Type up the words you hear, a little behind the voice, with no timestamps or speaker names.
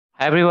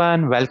Hi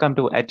everyone, welcome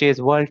to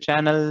HA's World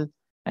channel.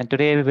 And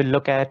today we will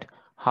look at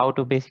how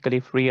to basically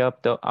free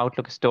up the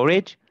Outlook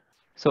storage.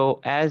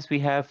 So as we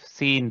have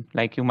seen,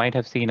 like you might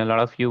have seen a lot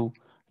of you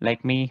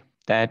like me,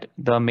 that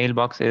the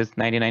mailbox is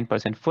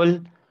 99% full,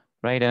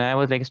 right? And I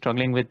was like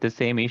struggling with the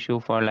same issue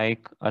for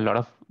like a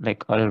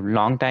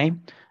long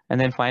time.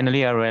 And then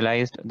finally I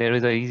realized there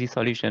is a easy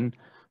solution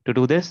to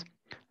do this.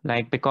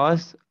 Like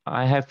because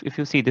I have, if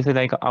you see, this is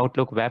like an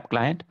Outlook web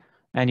client,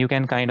 and you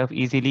can kind of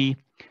easily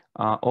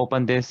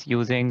open this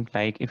using,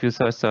 like if you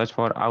search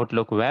for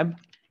Outlook web,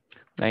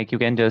 like you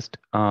can just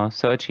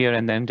search here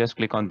and then just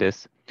click on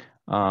this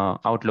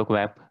Outlook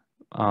web,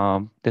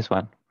 this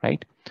one,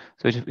 right?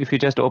 So if you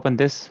just open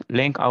this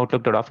link,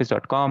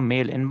 outlook.office.com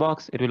mail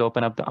inbox, it will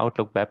open up the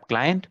Outlook web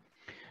client,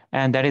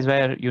 and that is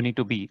where you need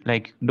to be.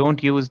 Like,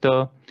 don't use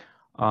the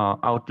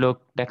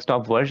Outlook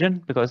desktop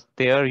version, because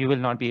there you will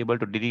not be able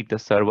to delete the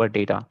server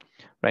data,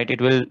 right?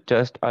 It will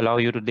just allow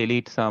you to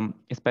delete some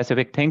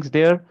specific things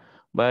there,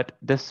 but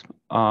this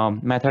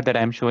method that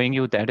I'm showing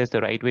you, that is the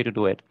right way to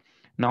do it.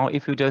 Now,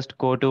 if you just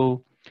go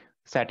to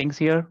settings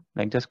here,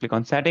 like just click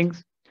on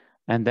settings,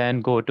 and then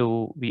go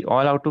to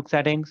all Outlook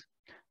settings,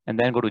 and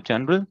then go to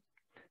general,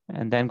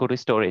 and then go to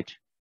storage,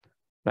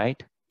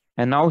 right?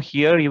 And now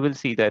here you will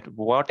see that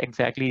what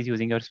exactly is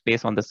using your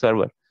space on the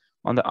server.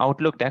 On the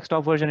Outlook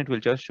desktop version, it will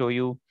just show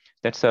you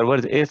that server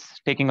is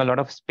taking a lot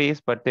of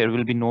space, but there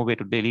will be no way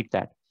to delete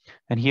that.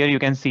 And here you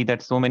can see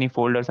that so many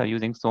folders are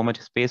using so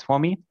much space for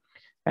me,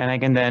 and I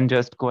can then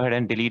just go ahead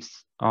and delete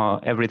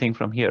everything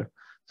from here.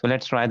 So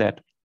let's try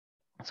that.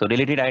 So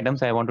deleted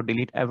items, I want to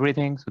delete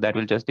everything, so that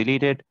will just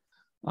delete it.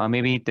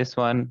 Maybe this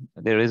one,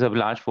 there is a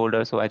large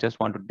folder, so I just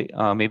want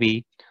to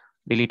maybe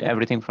delete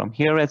everything from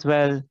here as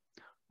well,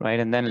 right?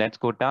 And then let's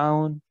go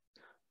down.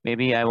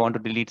 Maybe I want to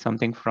delete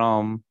something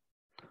from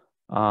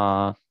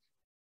uh,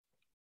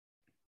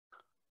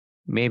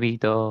 maybe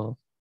the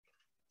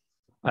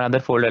another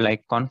folder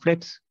like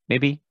conflicts,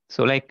 maybe.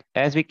 So like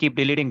as we keep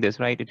deleting this,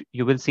 right,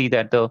 you will see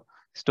that the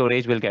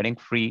storage will getting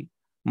free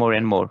more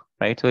and more,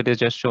 right? So it is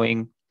just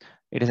showing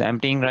it is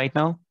emptying right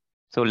now.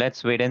 So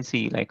let's wait and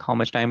see like how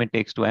much time it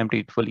takes to empty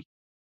it fully.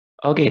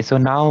 Okay, so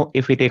now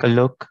if we take a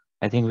look,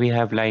 I think we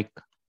have like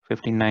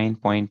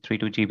 59.32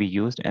 GB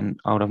used, and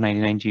out of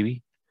 99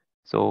 GB.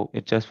 So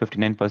it's just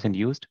 59%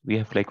 used. We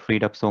have like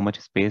freed up so much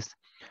space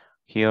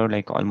here,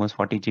 like almost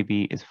 40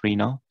 GB is free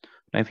now.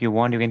 Now, if you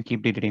want, you can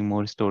keep deleting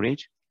more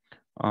storage.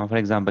 For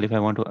example, if I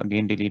want to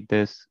again delete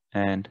this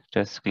and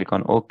just click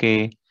on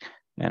OK,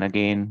 and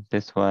again,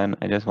 this one,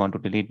 I just want to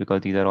delete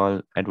because these are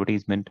all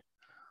advertisement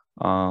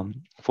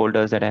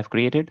folders that I've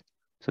created.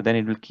 So then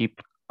it will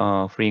keep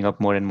freeing up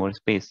more and more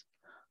space.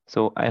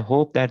 So I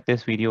hope that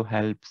this video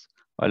helps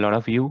a lot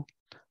of you,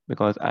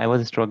 because I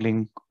was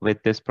struggling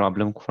with this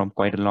problem from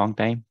quite a long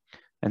time.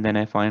 And then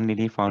I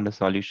finally found a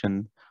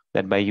solution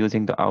that by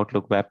using the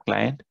Outlook web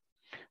client,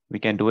 we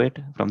can do it.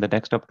 From the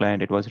desktop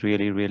client, it was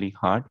really, really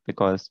hard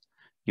because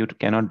you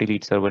cannot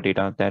delete server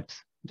data. That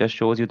just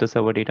shows you the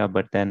server data,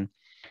 but then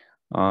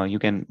you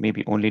can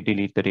maybe only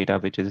delete the data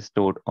which is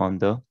stored on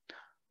the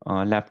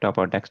laptop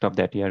or desktop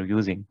that you are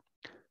using.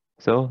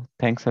 So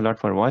thanks a lot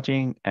for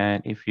watching.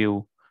 And if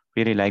you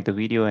really like the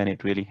video and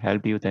it really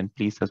helped you, then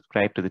please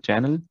subscribe to the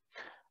channel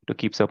to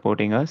keep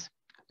supporting us.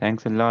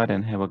 Thanks a lot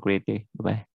and have a great day. Bye-bye.